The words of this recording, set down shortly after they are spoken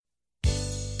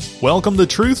Welcome to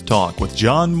Truth Talk with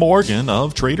John Morgan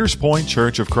of Traders Point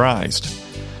Church of Christ.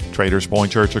 Traders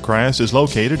Point Church of Christ is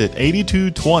located at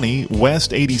 8220 West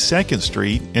 82nd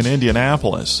Street in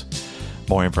Indianapolis.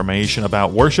 More information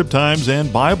about worship times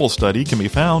and Bible study can be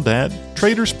found at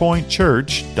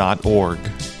traderspointchurch.org.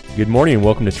 Good morning and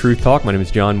welcome to Truth Talk. My name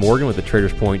is John Morgan with the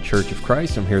Traders Point Church of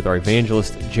Christ. I'm here with our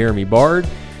evangelist, Jeremy Bard,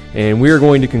 and we are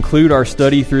going to conclude our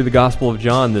study through the Gospel of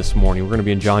John this morning. We're going to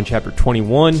be in John chapter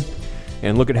 21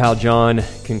 and look at how John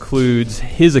concludes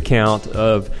his account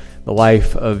of the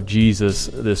life of Jesus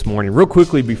this morning. Real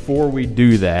quickly, before we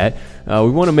do that, we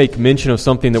want to make mention of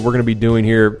something that we're going to be doing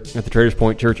here at the Traders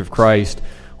Point Church of Christ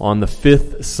on the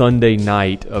fifth Sunday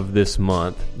night of this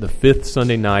month, the fifth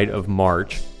Sunday night of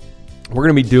March. We're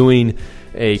going to be doing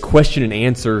a question and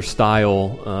answer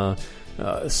style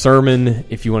sermon,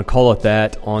 if you want to call it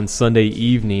that, on Sunday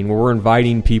evening, where we're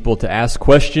inviting people to ask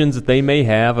questions that they may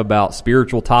have about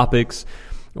spiritual topics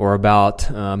or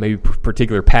about maybe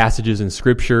particular passages in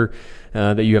Scripture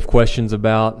that you have questions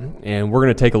about. And we're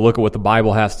going to take a look at what the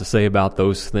Bible has to say about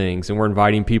those things. And we're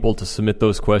inviting people to submit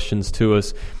those questions to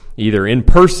us either in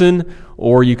person,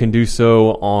 or you can do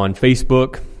so on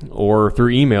Facebook or through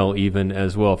email even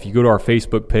as well. If you go to our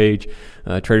Facebook page,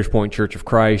 Traders Point Church of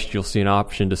Christ, you'll see an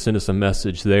option to send us a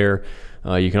message there.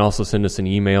 You can also send us an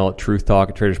email at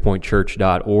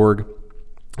truthtalk@traderspointchurch.org,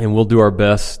 and we'll do our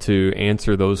best to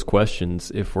answer those questions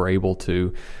if we're able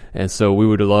to. And so we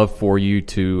would love for you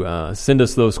to send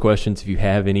us those questions if you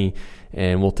have any,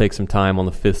 and we'll take some time on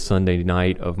the fifth Sunday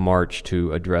night of March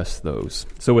to address those.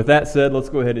 So with that said, let's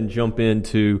go ahead and jump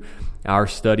into our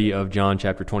study of John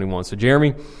chapter 21. So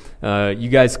Jeremy, you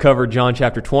guys covered John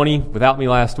chapter 20 without me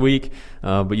last week,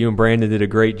 but you and Brandon did a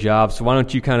great job. So why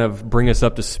don't you kind of bring us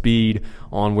up to speed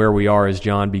on where we are as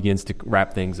John begins to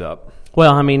wrap things up?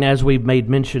 Well, I mean, as we've made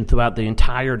mention throughout the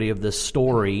entirety of this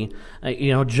story,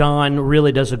 John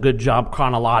really does a good job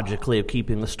chronologically of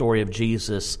keeping the story of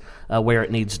Jesus where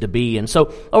it needs to be. And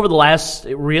so over the last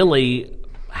really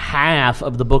half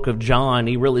of the book of John,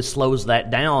 he really slows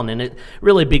that down, and it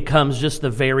really becomes just the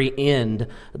very end.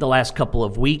 The last couple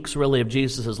of weeks, really, of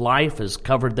Jesus' life is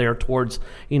covered there towards,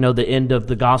 the end of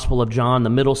the Gospel of John, the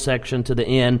middle section to the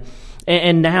end.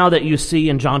 And now that you see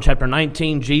in John chapter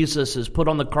 19, Jesus is put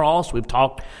on the cross. We've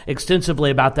talked extensively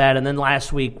about that. And then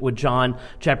last week with John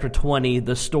chapter 20,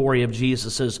 the story of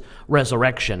Jesus'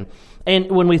 resurrection. And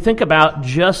when we think about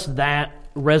just that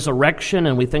resurrection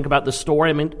and we think about the story,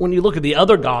 I mean, when you look at the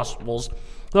other Gospels,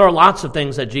 there are lots of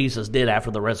things that Jesus did after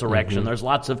the resurrection. Mm-hmm. There's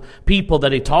lots of people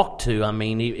that he talked to. I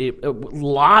mean,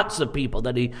 lots of people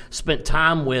that he spent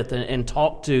time with and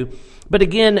talked to. But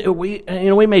again, we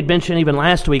made mention even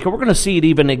last week, and we're going to see it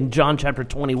even in John chapter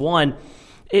 21.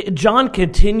 John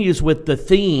continues with the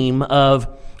theme of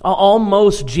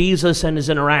almost Jesus and his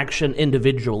interaction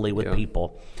individually with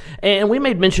people. And we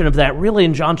made mention of that really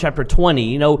in John chapter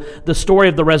 20. The story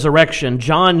of the resurrection.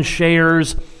 John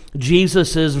shares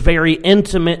Jesus' very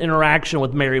intimate interaction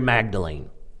with Mary Magdalene.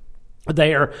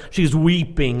 There, she's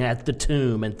weeping at the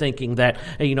tomb and thinking that,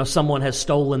 someone has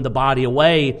stolen the body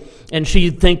away. And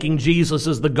she's thinking Jesus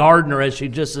is the gardener as she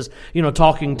just is,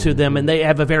 talking to them. And they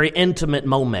have a very intimate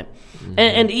moment. Mm-hmm.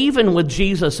 And even with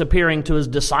Jesus appearing to his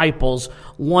disciples,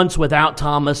 once without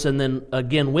Thomas and then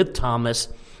again with Thomas,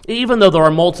 even though there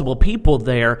are multiple people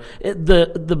there,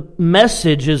 the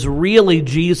message is really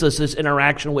Jesus'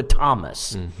 interaction with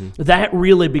Thomas. Mm-hmm. That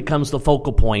really becomes the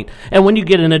focal point. And when you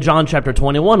get into John chapter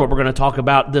 21, what we're going to talk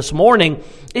about this morning,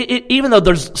 even though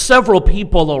there's several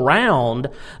people around,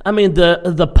 I mean,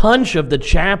 the punch of the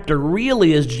chapter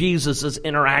really is Jesus'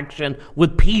 interaction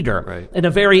with Peter in a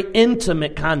very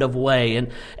intimate kind of way.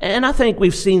 And I think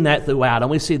we've seen that throughout. And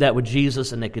we see that with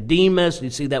Jesus and Nicodemus. You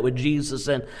see that with Jesus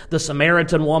and the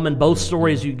Samaritan woman. Both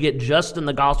stories you get just in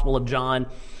the Gospel of John.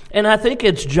 And I think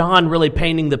it's John really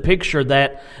painting the picture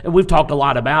that, and we've talked a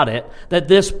lot about it, that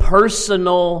this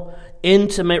personal,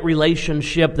 intimate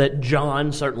relationship that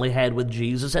John certainly had with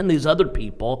Jesus and these other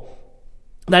people,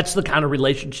 that's the kind of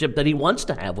relationship that he wants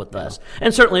to have with us.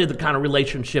 And certainly the kind of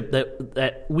relationship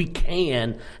that we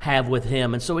can have with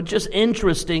him. And so it's just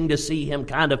interesting to see him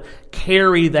kind of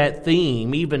carry that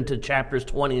theme even to chapters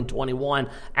 20 and 21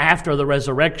 after the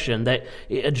resurrection, that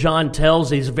John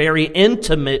tells these very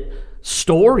intimate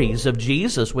stories of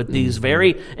Jesus with these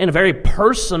in a very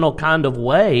personal kind of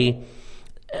way.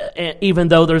 Even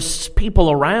though there's people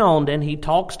around and he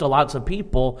talks to lots of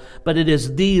people, but it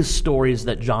is these stories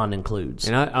that John includes.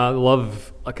 And I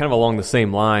love, kind of along the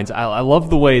same lines, I love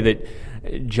the way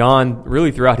that John,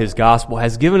 really throughout his gospel,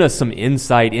 has given us some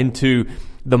insight into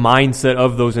the mindset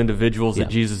of those individuals that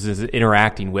Jesus is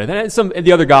interacting with. And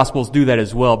the other gospels do that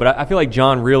as well, but I feel like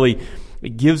John really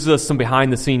it gives us some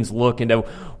behind-the-scenes look into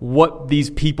what these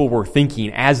people were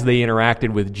thinking as they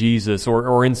interacted with Jesus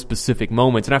or in specific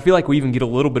moments. And I feel like we even get a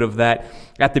little bit of that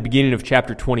at the beginning of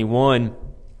chapter 21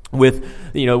 with,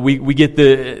 we get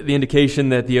the indication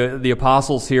that the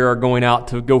apostles here are going out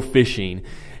to go fishing.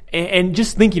 And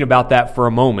just thinking about that for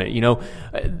a moment,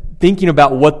 thinking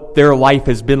about what their life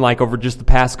has been like over just the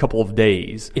past couple of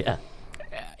days. Yeah.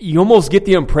 You almost get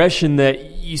the impression that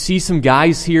you see some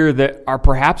guys here that are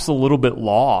perhaps a little bit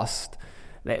lost.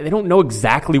 They don't know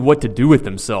exactly what to do with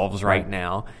themselves right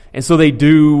now. And so they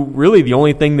do really the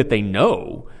only thing that they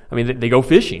know. I mean, they go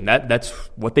fishing. That's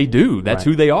what they do. That's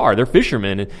who they are. They're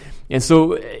fishermen. And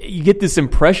so you get this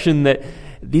impression that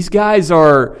these guys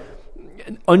are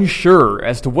unsure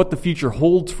as to what the future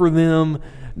holds for them.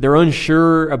 They're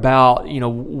unsure about,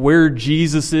 where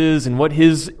Jesus is and what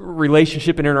his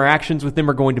relationship and interactions with them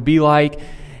are going to be like.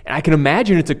 And I can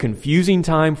imagine it's a confusing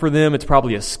time for them. It's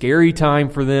probably a scary time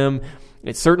for them.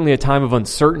 It's certainly a time of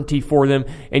uncertainty for them.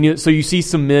 And so you see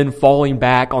some men falling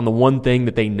back on the one thing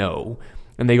that they know,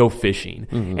 and they go fishing.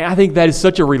 Mm-hmm. And I think that is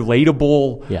such a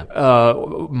relatable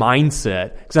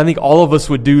mindset, because I think all of us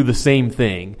would do the same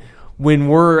thing. When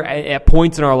we're at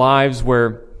points in our lives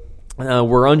where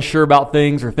we're unsure about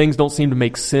things or things don't seem to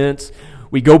make sense,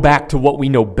 we go back to what we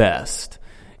know best.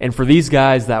 And for these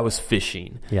guys, that was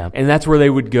fishing. Yeah. And that's where they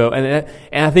would go. And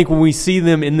I think when we see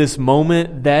them in this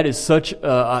moment, that is such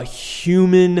a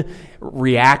human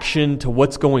reaction to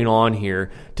what's going on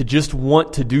here, to just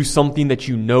want to do something that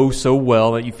you know so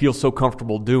well, that you feel so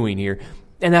comfortable doing here.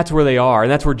 And that's where they are.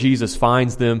 And that's where Jesus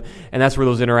finds them. And that's where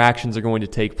those interactions are going to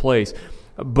take place.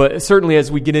 But certainly as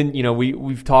we get in,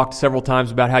 we've talked several times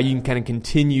about how you can kind of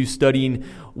continue studying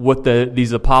what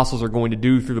these apostles are going to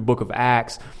do through the book of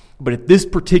Acts. But at this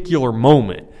particular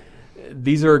moment,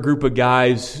 these are a group of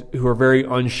guys who are very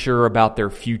unsure about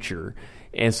their future.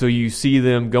 And so you see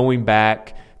them going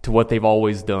back to what they've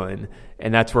always done.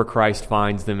 And that's where Christ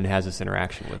finds them and has this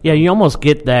interaction with them. Yeah, you almost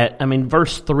get that. I mean,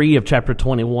 verse 3 of chapter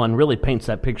 21 really paints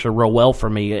that picture real well for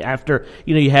me. After,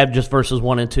 you have just verses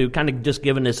 1 and 2, kind of just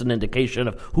giving us an indication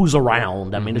of who's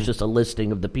around. I mean, it's just a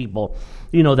listing of the people,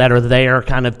 that are there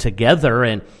kind of together.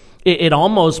 And it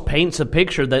almost paints a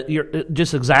picture that you're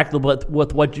just exactly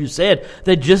with what you said.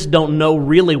 They just don't know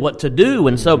really what to do.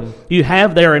 And so you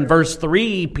have there in verse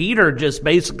 3, Peter just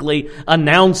basically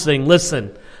announcing,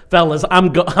 listen, fellas,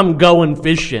 I'm going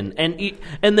fishing.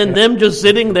 And then them just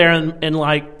sitting there and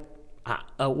like,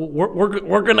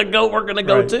 we're going to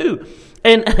go too.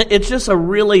 And it's just a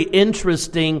really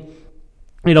interesting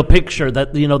picture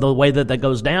that, the way that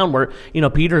goes down where,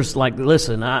 Peter's like,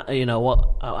 listen,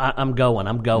 I'm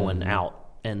going out.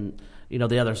 And,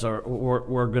 the others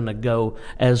we're going to go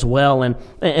as well.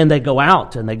 And they go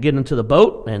out and they get into the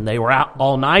boat and they were out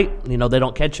all night. They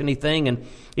don't catch anything. And,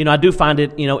 I do find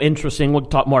it, interesting. We'll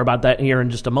talk more about that here in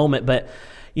just a moment. But,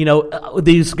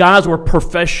 these guys were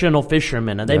professional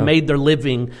fishermen and they made their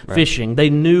living fishing. They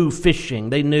knew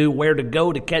fishing. They knew where to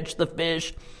go to catch the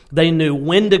fish. They knew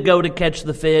when to go to catch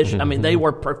the fish. I mean, they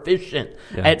were proficient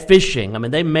at fishing. I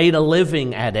mean, they made a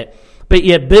living at it. But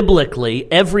yet,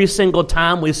 biblically, every single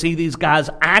time we see these guys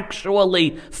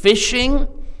actually fishing,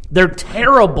 they're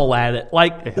terrible at it,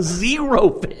 like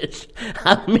zero fish.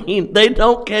 I mean, they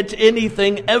don't catch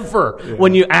anything ever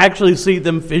when you actually see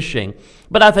them fishing.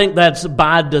 But I think that's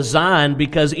by design,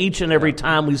 because each and every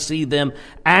time we see them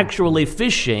actually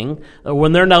fishing,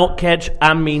 when they don't catch,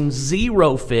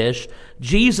 zero fish,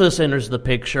 Jesus enters the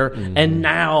picture, and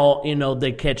now,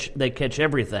 they catch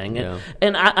everything.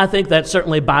 And I think that's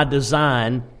certainly by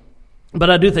design. But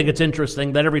I do think it's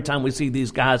interesting that every time we see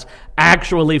these guys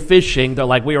actually fishing, they're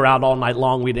like, we were out all night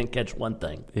long, we didn't catch one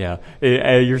thing. Yeah,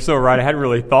 you're so right. I hadn't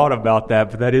really thought about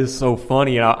that, but that is so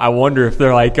funny. And I wonder if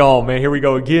they're like, oh, man, here we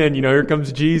go again. Here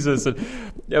comes Jesus.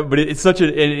 But it's such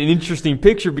an interesting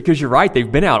picture, because you're right.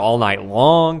 They've been out all night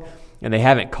long, and they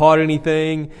haven't caught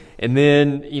anything. And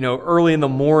then, early in the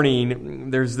morning,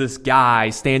 there's this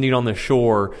guy standing on the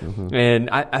shore. And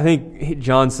I think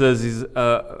John says he's,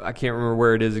 I can't remember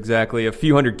where it is exactly, a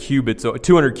few hundred cubits,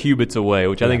 200 cubits away,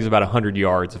 which I think is about 100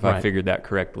 yards, if I figured that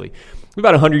correctly.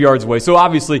 About 100 yards away. So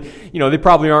obviously, they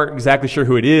probably aren't exactly sure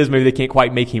who it is. Maybe they can't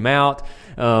quite make him out.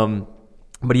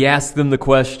 But he asks them the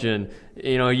question,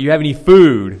 you have any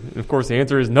food? And of course, the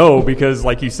answer is no, because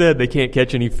like you said, they can't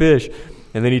catch any fish.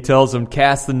 And then he tells them,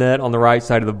 cast the net on the right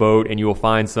side of the boat and you will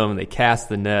find some. And they cast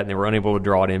the net and they were unable to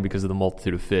draw it in because of the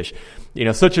multitude of fish.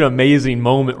 Such an amazing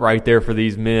moment right there for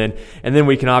these men. And then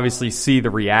we can obviously see the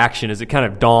reaction as it kind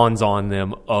of dawns on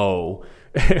them, oh,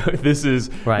 This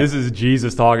is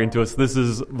Jesus talking to us. This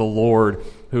is the Lord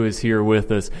who is here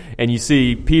with us. And you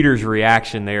see Peter's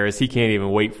reaction there is he can't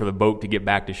even wait for the boat to get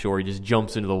back to shore. He just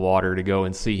jumps into the water to go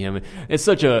and see him. It's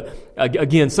such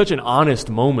an honest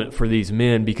moment for these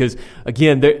men because,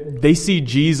 again, they see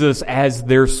Jesus as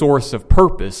their source of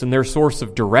purpose and their source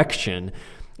of direction.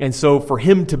 And so for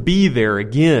him to be there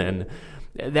again,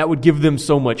 that would give them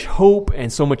so much hope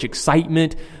and so much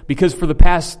excitement because for the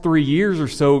past 3 years or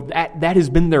so, that has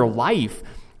been their life.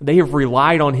 They have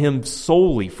relied on him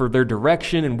solely for their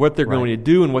direction and what they're going to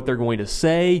do and what they're going to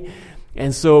say.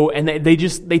 And so, they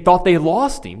thought they had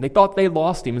lost him. They thought they had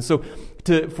lost him. And so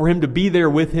for him to be there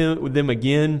with them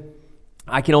again,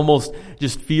 I can almost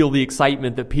just feel the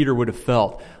excitement that Peter would have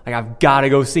felt. Like, I've got to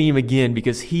go see him again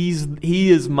because he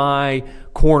is my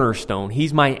cornerstone.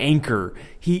 He's my anchor.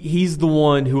 He's the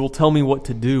one who will tell me what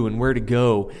to do and where to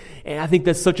go. And I think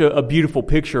that's such a beautiful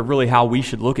picture of really how we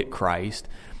should look at Christ.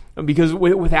 Because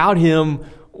without him,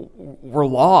 we're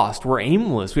lost. We're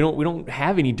aimless. We don't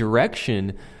have any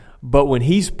direction. But when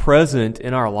he's present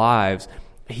in our lives,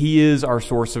 he is our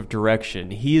source of direction.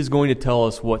 He is going to tell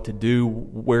us what to do,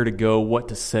 where to go, what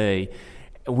to say.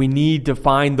 We need to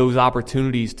find those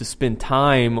opportunities to spend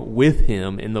time with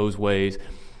him in those ways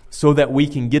so that we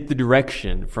can get the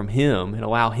direction from him and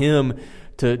allow him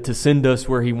to send us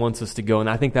where he wants us to go. And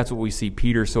I think that's what we see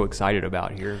Peter so excited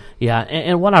about here. Yeah,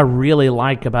 and what I really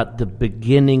like about the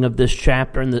beginning of this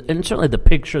chapter and certainly the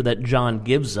picture that John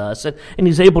gives us, and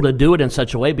he's able to do it in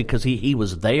such a way because he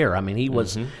was there. I mean, he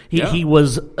was he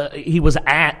was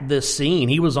at this scene.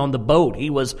 He was on the boat.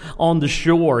 He was on the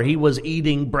shore. He was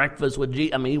eating breakfast with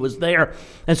Jesus. I mean, he was there,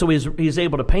 and so he's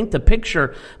able to paint the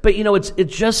picture. But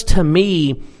it's just, to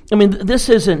me, I mean, this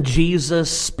isn't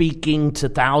Jesus speaking to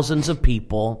thousands of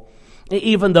people,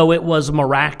 even though it was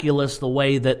miraculous the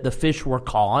way that the fish were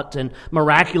caught. And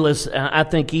miraculous, I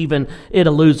think even it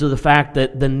alludes to the fact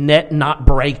that the net not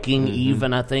breaking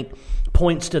even, I think,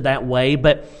 points to that way.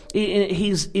 But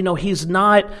he's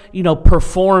not,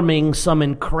 performing some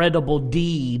incredible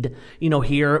deed,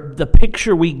 here. The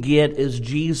picture we get is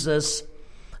Jesus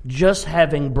just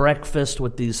having breakfast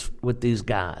with these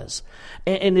guys.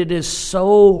 And it is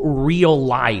so real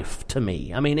life to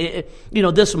me. I mean,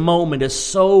 this moment is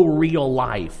so real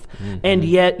life. And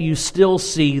yet you still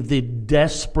see the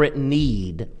desperate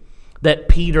need that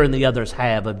Peter and the others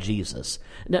have of Jesus.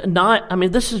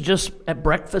 This is just at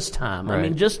breakfast time. Right. I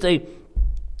mean, just a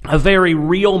very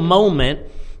real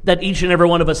moment that each and every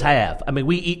one of us have. I mean,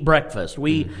 we eat breakfast.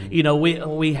 We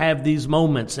have these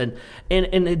moments, and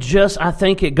it just, I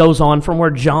think it goes on from where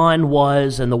John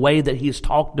was and the way that he's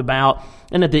talked about.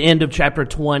 And at the end of chapter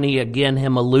 20, again,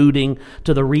 him alluding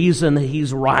to the reason that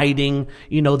he's writing,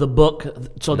 the book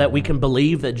so that we can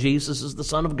believe that Jesus is the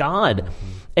Son of God.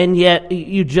 And yet,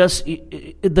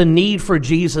 the need for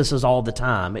Jesus is all the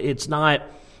time. It's not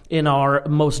in our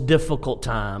most difficult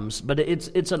times, but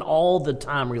it's an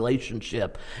all-the-time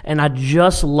relationship. And I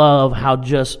just love how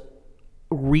just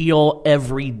real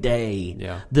every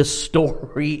day this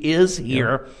story is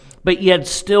here, but yet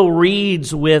still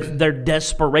reads with their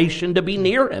desperation to be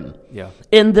near him. Yeah.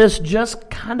 In this just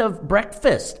kind of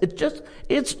breakfast.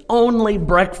 It's only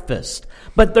breakfast,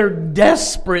 but they're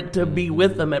desperate to be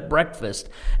with them at breakfast.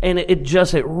 And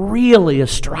it really is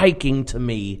striking to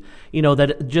me,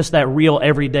 that just that real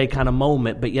everyday kind of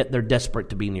moment, but yet they're desperate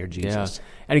to be near Jesus. Yeah.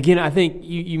 And again, I think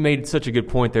you made such a good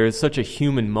point there. It's such a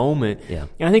human moment. Yeah.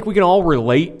 And I think we can all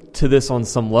relate to this on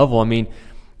some level. I mean,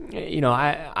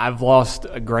 I've lost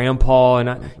a grandpa,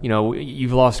 and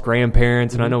you've lost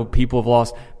grandparents, and I know people have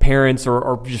lost parents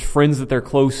or just friends that they're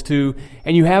close to,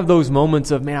 and you have those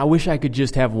moments of, man, I wish I could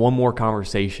just have one more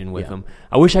conversation with them.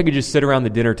 I wish I could just sit around the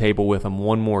dinner table with them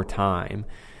one more time,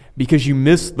 because you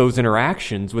miss those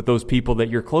interactions with those people that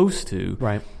you're close to.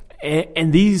 Right.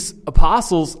 And these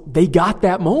apostles, they got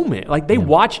that moment. Like, they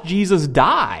watched Jesus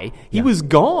die. He was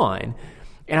gone.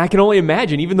 And I can only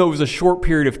imagine, even though it was a short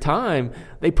period of time,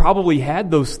 they probably had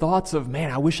those thoughts of,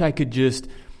 man, I wish I could just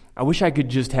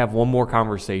have one more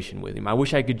conversation with him. I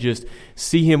wish I could just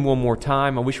see him one more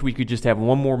time. I wish we could just have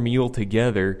one more meal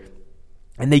together.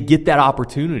 And they get that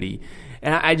opportunity.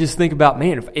 And I just think about,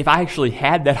 man, if I actually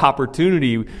had that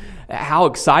opportunity, how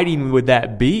exciting would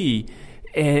that be?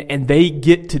 And they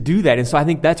get to do that. And so I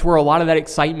think that's where a lot of that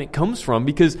excitement comes from,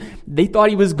 because they thought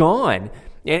he was gone.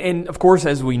 And of course,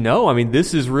 as we know, I mean,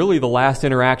 this is really the last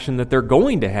interaction that they're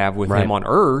going to have with him on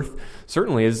earth,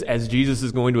 certainly as Jesus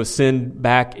is going to ascend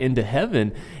back into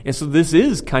heaven. And so this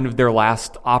is kind of their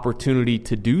last opportunity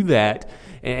to do that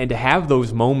and to have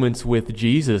those moments with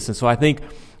Jesus. And so I think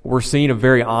we're seeing a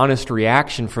very honest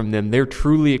reaction from them. They're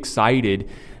truly excited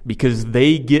because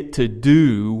they get to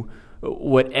do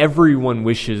what everyone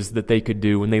wishes that they could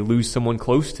do when they lose someone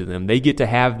close to them. They get to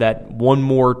have that one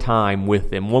more time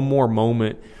with them, one more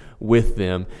moment with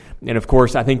them. And of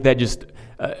course, I think that just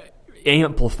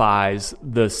amplifies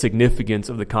the significance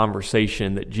of the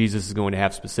conversation that Jesus is going to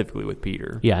have specifically with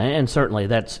Peter. Yeah, and certainly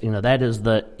that is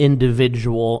the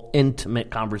individual, intimate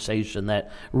conversation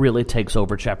that really takes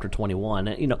over chapter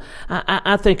 21.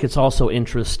 I think it's also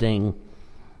interesting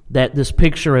that this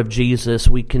picture of Jesus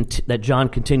that John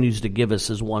continues to give us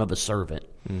is one of a servant.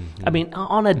 Mm-hmm. I mean,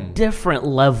 on a different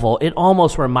level, it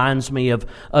almost reminds me of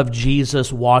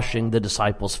Jesus washing the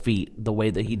disciples' feet, the way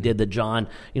that he did, that John,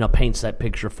 paints that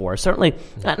picture for us. Certainly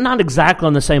not exactly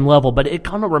on the same level, but it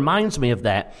kind of reminds me of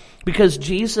that, because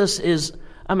Jesus is,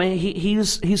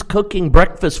 he's cooking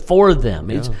breakfast for them.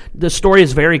 Yeah. The story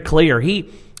is very clear.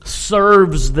 He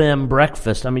serves them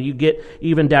breakfast. You get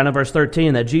even down in verse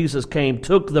 13 that Jesus came,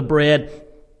 took the bread,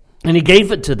 and he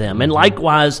gave it to them. And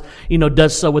likewise,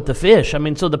 does so with the fish.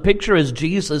 So the picture is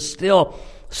Jesus still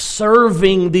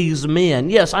serving these men.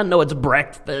 Yes, I know it's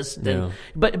breakfast,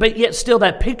 but yet still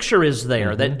that picture is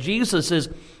there, that Jesus is,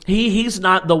 he's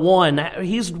not the one.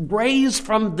 He's raised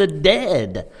from the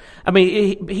dead.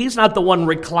 He's not the one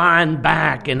reclined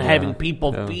back and having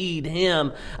people feed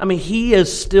him. He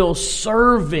is still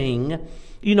serving,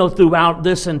 throughout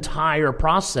this entire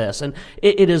process. And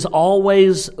it is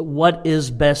always what is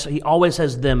best. He always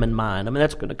has them in mind.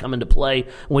 That's going to come into play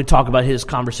when we talk about his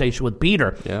conversation with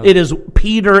Peter. Yeah. It is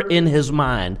Peter in his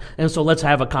mind. And so let's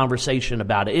have a conversation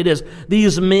about it. It is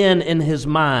these men in his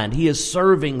mind. He is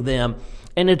serving them.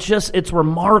 And it's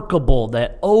remarkable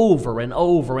that over and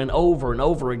over and over and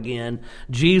over again,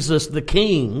 Jesus the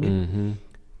King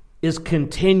is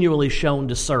continually shown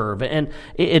to serve. And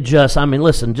it just,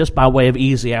 listen, just by way of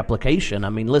easy application,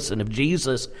 listen, if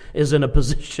Jesus is in a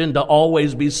position to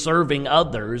always be serving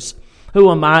others, who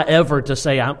am I ever to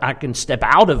say I can step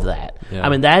out of that?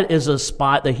 Yeah. That is a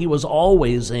spot that he was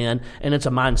always in, and it's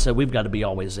a mindset we've got to be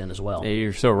always in as well.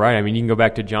 You're so right. You can go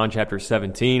back to John chapter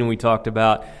 17, and we talked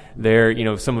about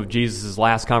there, some of Jesus'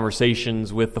 last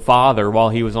conversations with the Father while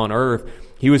he was on earth.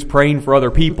 He was praying for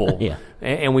other people. Yeah.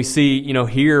 And we see,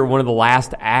 here, one of the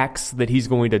last acts that he's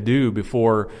going to do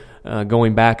before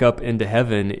going back up into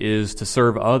heaven is to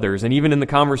serve others. And even in the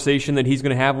conversation that he's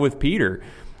going to have with Peter,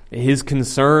 his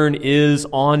concern is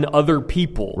on other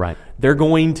people. Right. They're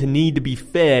going to need to be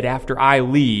fed after I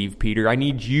leave, Peter. I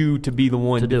need you to be the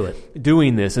one to do it,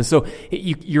 doing this. And so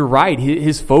you're right.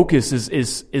 His focus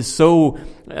is so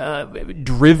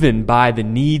driven by the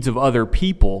needs of other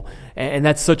people. And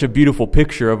that's such a beautiful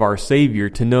picture of our Savior,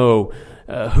 to know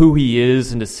who he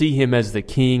is and to see him as the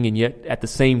King, and yet at the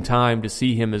same time to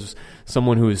see him as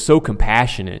someone who is so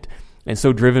compassionate and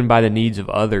so driven by the needs of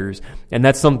others. And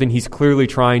that's something he's clearly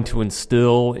trying to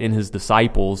instill in his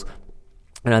disciples.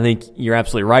 And I think you're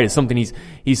absolutely right. It's something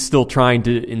he's still trying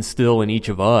to instill in each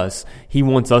of us. He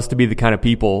wants us to be the kind of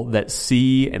people that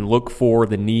see and look for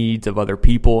the needs of other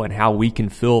people and how we can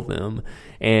fill them,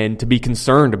 and to be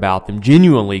concerned about them,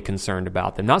 genuinely concerned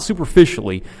about them, not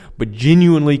superficially, but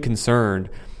genuinely concerned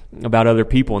about other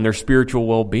people and their spiritual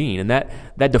well-being. And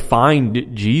that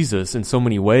defined Jesus in so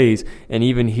many ways. And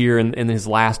even here in his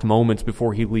last moments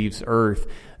before he leaves earth,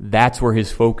 that's where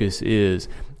his focus is.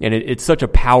 And it's such a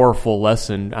powerful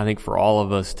lesson, I think, for all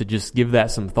of us to just give that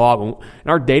some thought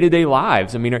in our day-to-day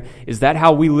lives. Is that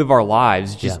how we live our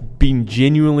lives? Just being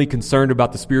genuinely concerned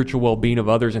about the spiritual well-being of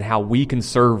others and how we can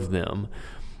serve them?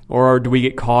 Or do we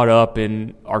get caught up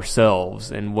in ourselves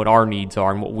and what our needs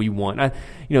are and what we want?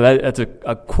 That's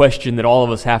a question that all of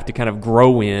us have to kind of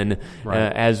grow in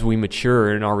as we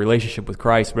mature in our relationship with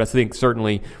Christ. But I think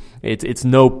certainly it's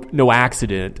no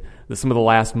accident that some of the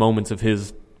last moments of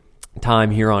his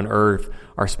time here on earth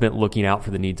are spent looking out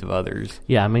for the needs of others.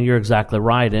 Yeah, you're exactly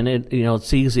right. And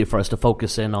it's easy for us to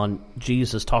focus in on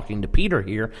Jesus talking to Peter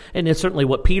here. And it's certainly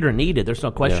what Peter needed. There's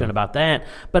no question about that.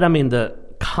 But the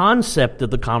concept of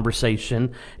the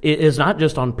conversation is not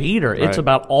just on Peter. It's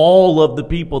about all of the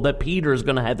people that Peter is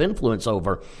going to have influence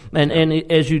over. And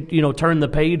as you turn the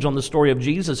page on the story of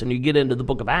Jesus and you get into the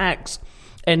book of Acts,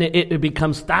 and it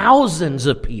becomes thousands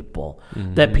of people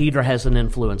that Peter has an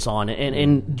influence on.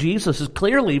 And Jesus is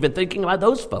clearly even thinking about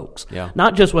those folks. Yeah.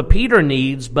 Not just what Peter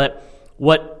needs, but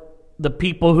what the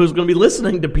people who's going to be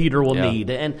listening to Peter will need.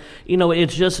 And,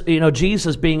 it's just,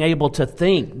 Jesus being able to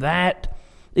think that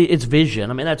It's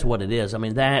vision. I mean, that's what it is. I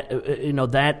mean, that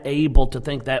that able to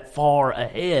think that far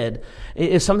ahead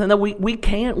is something that we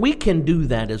can do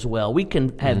that as well. We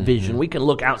can have vision. We can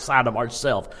look outside of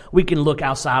ourselves. We can look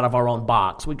outside of our own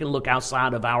box. We can look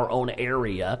outside of our own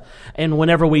area. And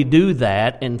whenever we do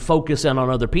that and focus in on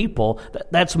other people,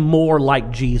 that's more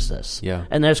like Jesus. Yeah.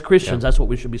 And as Christians, that's what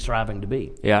we should be striving to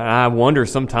be. Yeah, and I wonder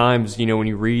sometimes, when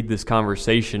you read this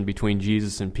conversation between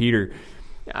Jesus and Peter,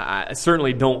 I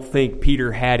certainly don't think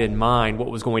Peter had in mind what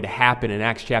was going to happen in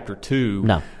Acts chapter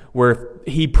 2, where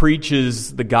he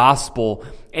preaches the gospel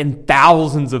and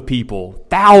thousands of people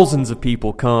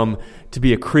come to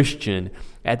be a Christian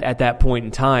at that point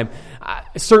in time.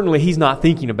 Certainly he's not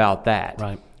thinking about that.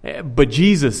 Right. But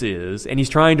Jesus is, and he's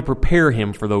trying to prepare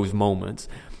him for those moments.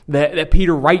 That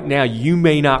Peter, right now, you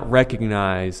may not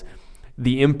recognize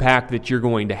the impact that you're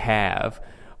going to have,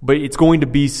 but it's going to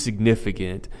be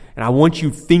significant. And I want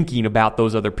you thinking about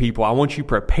those other people. I want you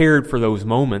prepared for those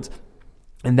moments.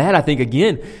 And that, I think,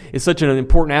 again, is such an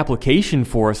important application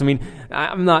for us. I mean,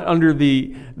 I'm not under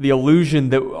the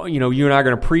illusion that, you and I are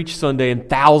going to preach Sunday and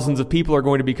thousands of people are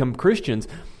going to become Christians.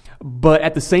 But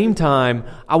at the same time,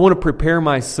 I want to prepare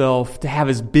myself to have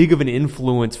as big of an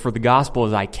influence for the gospel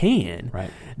as I can. Right.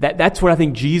 That's what I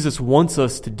think Jesus wants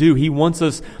us to do. He wants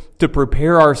us to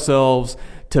prepare ourselves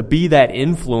to be that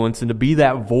influence and to be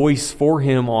that voice for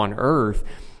him on earth.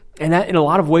 And that, in a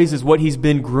lot of ways, is what he's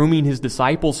been grooming his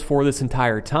disciples for this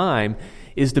entire time,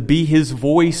 is to be his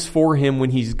voice for him when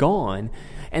he's gone.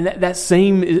 And that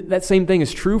same thing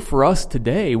is true for us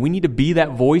today. We need to be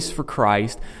that voice for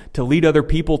Christ, to lead other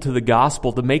people to the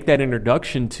gospel, to make that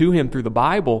introduction to him through the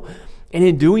Bible. And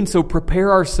in doing so,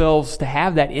 prepare ourselves to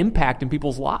have that impact in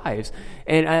people's lives.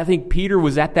 And I think Peter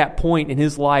was at that point in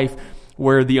his life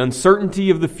where the uncertainty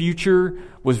of the future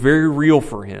was very real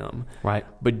for him. Right.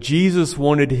 But Jesus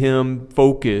wanted him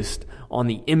focused on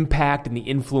the impact and the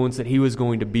influence that he was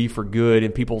going to be for good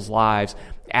in people's lives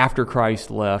after Christ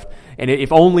left. And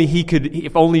if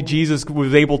only Jesus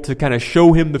was able to kind of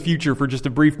show him the future for just a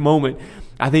brief moment,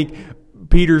 I think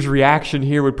Peter's reaction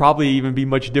here would probably even be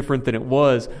much different than it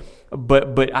was.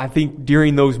 But I think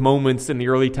during those moments in the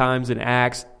early times in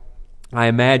Acts, I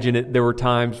imagine there were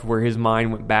times where his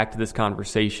mind went back to this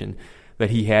conversation that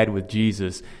he had with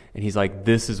Jesus, and he's like,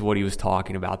 this is what he was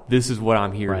talking about. This is what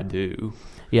I'm here to do.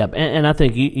 Yeah, and I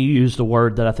think you used a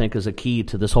word that I think is a key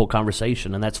to this whole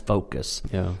conversation, and that's focus.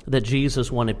 Yeah. That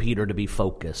Jesus wanted Peter to be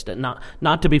focused, and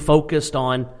not to be focused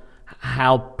on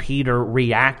how Peter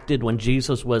reacted when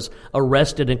Jesus was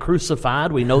arrested and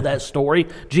crucified. We know that story.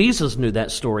 Jesus knew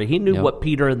that story. He knew what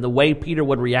Peter and the way Peter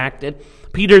would react it.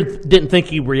 Peter didn't think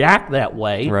he'd react that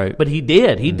way, right, but he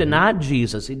did. He denied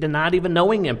Jesus. He denied even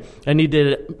knowing him, and he did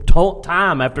it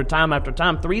time after time after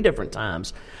time, 3 different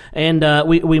times. And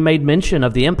we made mention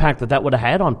of the impact that would have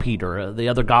had on Peter. The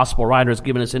other gospel writers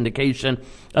given us indication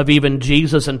of even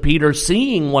Jesus and Peter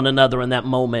seeing one another in that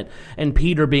moment, and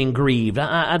Peter being grieved.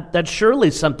 That's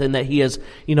surely something that he has,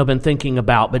 been thinking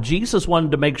about. But Jesus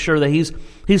wanted to make sure that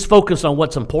he's focused on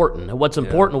what's important. And what's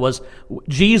important was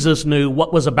Jesus knew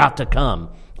what was about to come.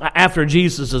 After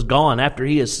Jesus is gone, after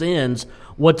he ascends,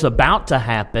 what's about to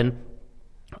happen,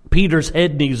 Peter's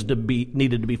head needed to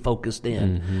be focused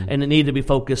in, and it needed to be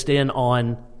focused in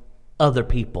on other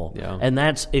people. Yeah. And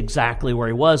that's exactly where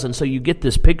he was. And so you get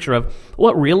this picture of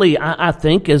what really I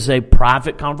think is a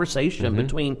private conversation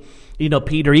between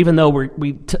Peter, even though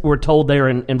we're told there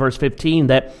in verse 15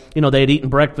 that they had eaten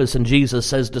breakfast, and Jesus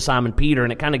says to Simon Peter,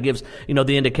 and it kind of gives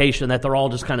the indication that they're all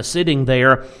just kind of sitting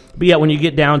there. But yet when you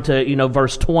get down to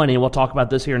verse 20, and we'll talk about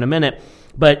this here in a minute,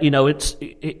 but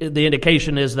the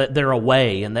indication is that they're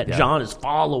away, and that John is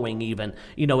following even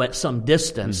at some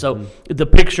distance. So the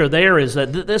picture there is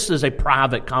that this is a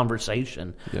private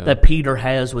conversation that Peter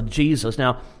has with Jesus.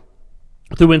 Now,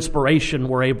 through inspiration,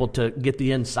 we're able to get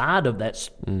the inside of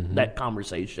that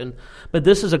conversation. But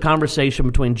this is a conversation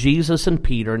between Jesus and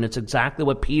Peter, and it's exactly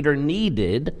what Peter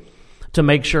needed to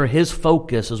make sure his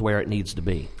focus is where it needs to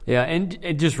be. Yeah,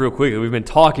 and just real quickly, we've been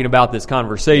talking about this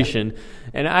conversation,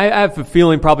 and I have a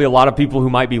feeling probably a lot of people who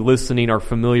might be listening are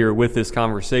familiar with this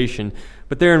conversation.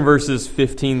 But there in verses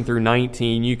 15 through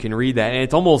 19, you can read that, and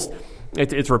it's almost...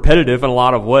 It's repetitive in a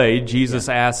lot of ways. Jesus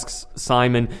asks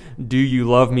Simon, "Do you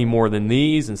love me more than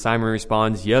these?" And Simon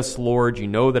responds, "Yes, Lord, you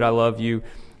know that I love you."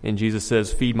 And Jesus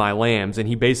says, "Feed my lambs." And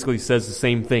he basically says the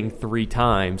same thing 3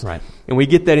 times. Right. And we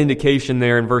get that indication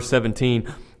there in verse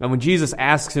 17. And when Jesus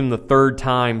asks him the 3rd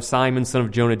time, "Simon, son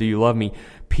of Jonah, do you love me?"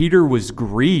 Peter was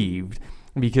grieved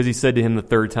because he said to him the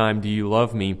 3rd time, "Do you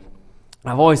love me?"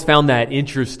 I've always found that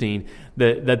interesting,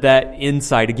 that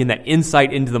insight, again, that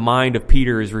insight into the mind of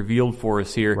Peter is revealed for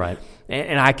us here. Right.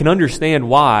 And I can understand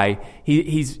why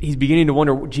he's beginning to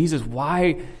wonder, Jesus,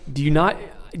 why do you not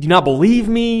believe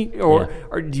me,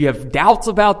 or do you have doubts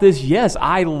about this? Yes,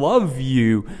 I love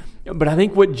you. But I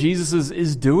think what Jesus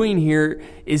is doing here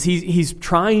is he's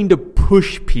trying to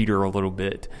push Peter a little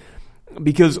bit,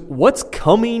 because what's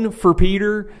coming for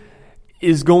Peter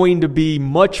is going to be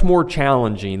much more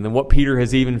challenging than what Peter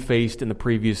has even faced in the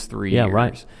previous 3 years. Yeah,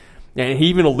 right. And he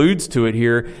even alludes to it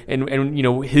here, and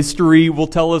history will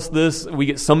tell us this. We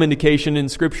get some indication in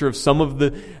Scripture of some of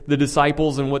the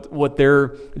disciples and what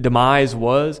their demise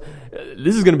was.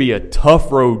 This is going to be a tough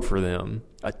road for them.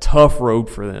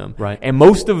 Right. And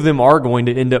most of them are going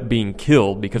to end up being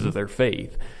killed because of their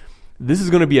faith. This is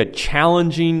going to be a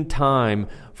challenging time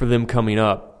for them coming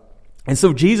up. And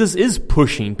so Jesus is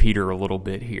pushing Peter a little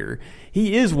bit here.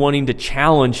 He is wanting to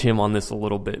challenge him on this a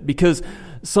little bit, because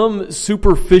some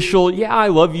superficial, I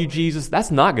love you, Jesus, that's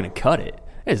not going to cut it.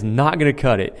 That is not going to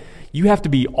cut it. You have to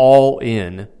be all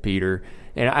in, Peter.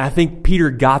 And I think Peter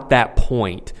got that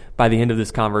point by the end of this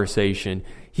conversation.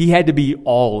 He had to be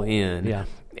all in. Yeah.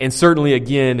 And certainly,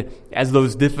 again, as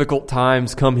those difficult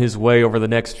times come his way over the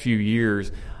next few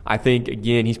years, I think,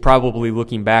 again, he's probably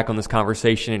looking back on this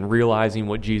conversation and realizing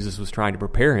what Jesus was trying to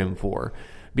prepare him for.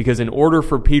 Because in order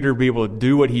for Peter to be able to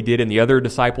do what he did and the other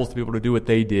disciples to be able to do what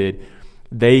they did,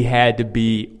 they had to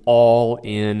be all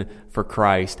in for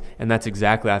Christ. And that's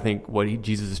exactly, I think, what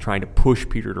Jesus is trying to push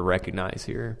Peter to recognize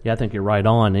here. Yeah, I think you're right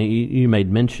on. You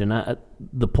made mention,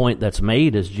 the point that's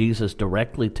made is Jesus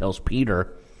directly tells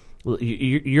Peter,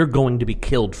 you're going to be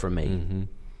killed for me. Mm-hmm.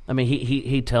 I mean,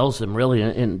 he tells him really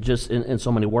in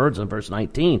so many words in verse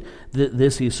 19.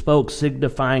 This he spoke,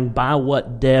 signifying by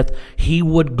what death he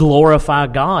would glorify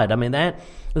God. I mean,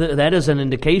 that is an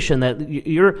indication that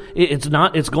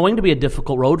it's going to be a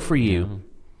difficult road for you,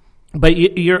 but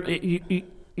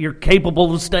you're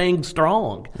capable of staying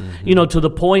strong. Mm-hmm. To the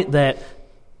point that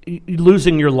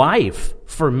losing your life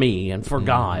for me and for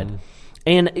God.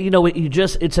 And,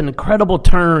 it's an incredible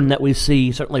turn that we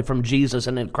see, certainly from Jesus,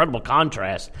 an incredible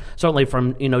contrast, certainly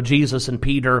from, Jesus and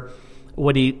Peter,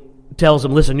 when he tells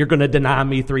him, listen, you're going to deny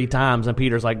me 3 times. And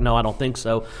Peter's like, no, I don't think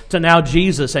so. To now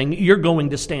Jesus saying, you're going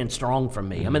to stand strong for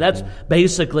me. I mean, that's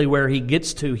basically where he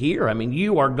gets to here. I mean,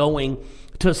 you are going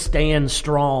to stand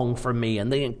strong for me.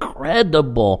 And the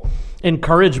incredible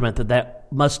encouragement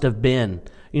that must have been,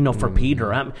 for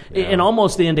Peter. And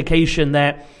almost the indication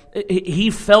that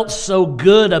he felt so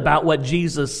good about what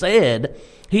Jesus said,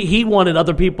 he wanted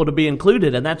other people to be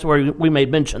included. And that's where we made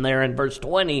mention there in verse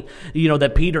 20,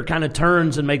 that Peter kind of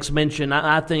turns and makes mention.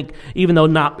 I think, even though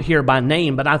not here by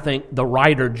name, but I think the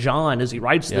writer John, as he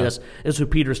writes this, is who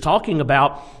Peter's talking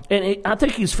about. And I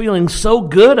think he's feeling so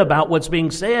good about what's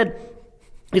being said.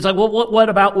 He's like, well, what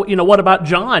about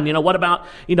John? What about,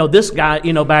 this guy,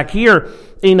 back here?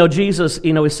 Jesus,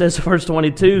 he says in verse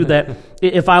 22 that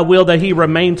if I will that he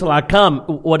remain till I come,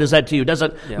 what is that to you? Does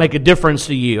it make a difference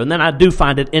to you? And then I do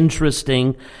find it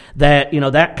interesting that,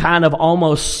 that kind of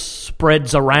almost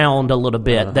spreads around a little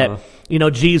bit, that,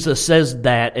 Jesus says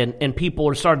that, and people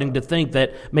are starting to think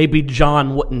that maybe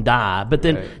John wouldn't die. But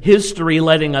then history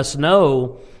letting us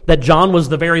know that John was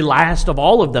the very last of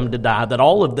all of them to die, that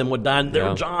all of them would die, and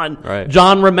there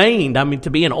John remained. I mean, to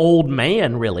be an old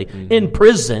man, really,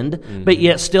 imprisoned, but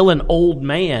yet still an old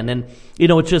man. And,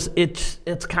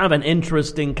 it's kind of an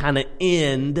interesting kind of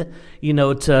end,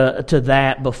 to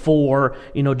that before,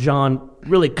 John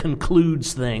really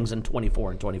concludes things in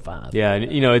 24 and 25. Yeah,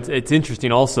 and it's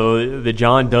interesting also that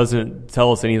John doesn't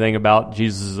tell us anything about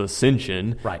Jesus'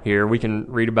 ascension here. We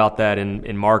can read about that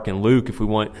in Mark and Luke if we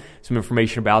want some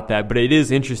information about that. But it is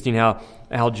interesting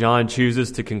how John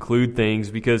chooses to conclude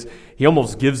things, because he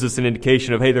almost gives us an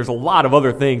indication of, hey, there's a lot of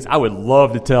other things I would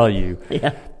love to tell you.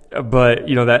 Yeah. But,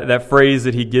 that phrase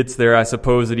that he gets there, I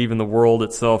suppose that even the world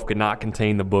itself could not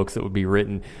contain the books that would be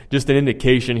written. Just an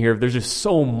indication here, there's just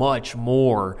so much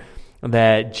more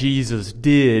that Jesus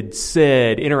did,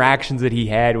 said, interactions that he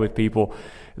had with people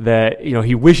that,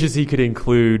 he wishes he could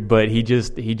include, but he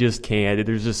just can't.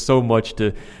 There's just so much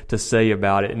to say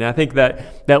about it. And I think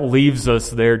that leaves us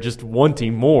there just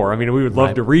wanting more. I mean, we would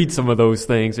love to read some of those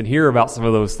things and hear about some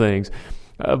of those things.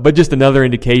 But just another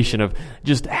indication of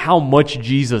just how much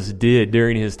Jesus did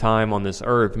during his time on this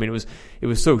earth. I mean, it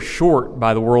was so short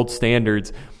by the world's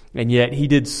standards, and yet he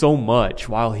did so much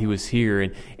while he was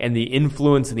here. And the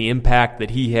influence and the impact that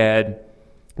he had,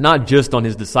 not just on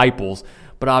his disciples,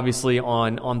 but obviously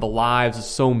on the lives of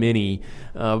so many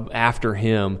after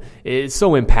him. It's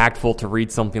so impactful to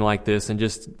read something like this and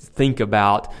just think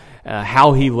about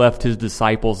how he left his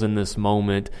disciples in this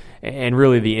moment, and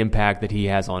really the impact that he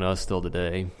has on us still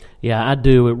today. Yeah, I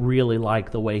do really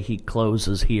like the way he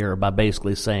closes here by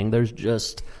basically saying there's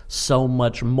just so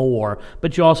much more.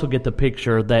 But you also get the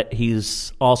picture that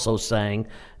he's also saying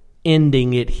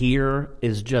ending it here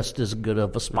is just as good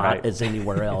of a spot as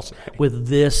anywhere else with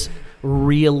this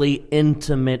really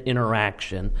intimate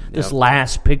interaction. This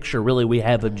last picture really we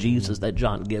have of Jesus that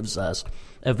John gives us,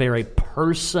 a very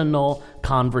personal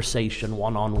conversation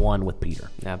one-on-one with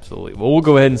Peter. Absolutely. Well, we'll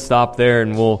go ahead and stop there,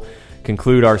 and we'll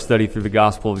conclude our study through the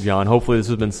Gospel of John. Hopefully this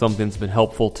has been something that's been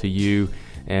helpful to you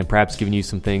and perhaps giving you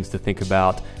some things to think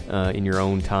about in your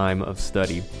own time of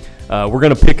study. We're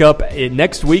going to pick up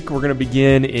next week. We're going to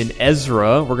begin in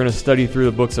Ezra. We're going to study through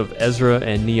the books of Ezra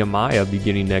and Nehemiah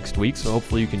beginning next week, so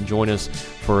hopefully you can join us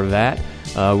for that.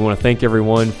 We want to thank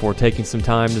everyone for taking some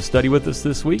time to study with us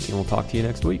this week, and we'll talk to you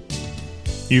next week.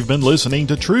 You've been listening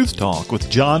to Truth Talk with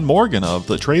John Morgan of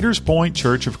the Traders Point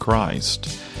Church of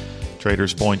Christ.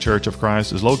 Traders Point Church of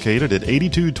Christ is located at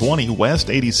 8220 West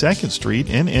 82nd Street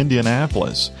in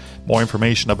Indianapolis. More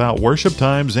information about worship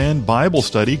times and Bible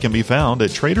study can be found at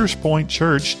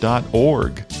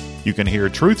traderspointchurch.org. You can hear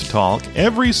Truth Talk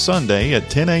every Sunday at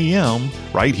 10 a.m.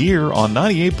 right here on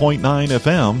 98.9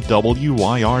 FM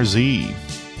WYRZ.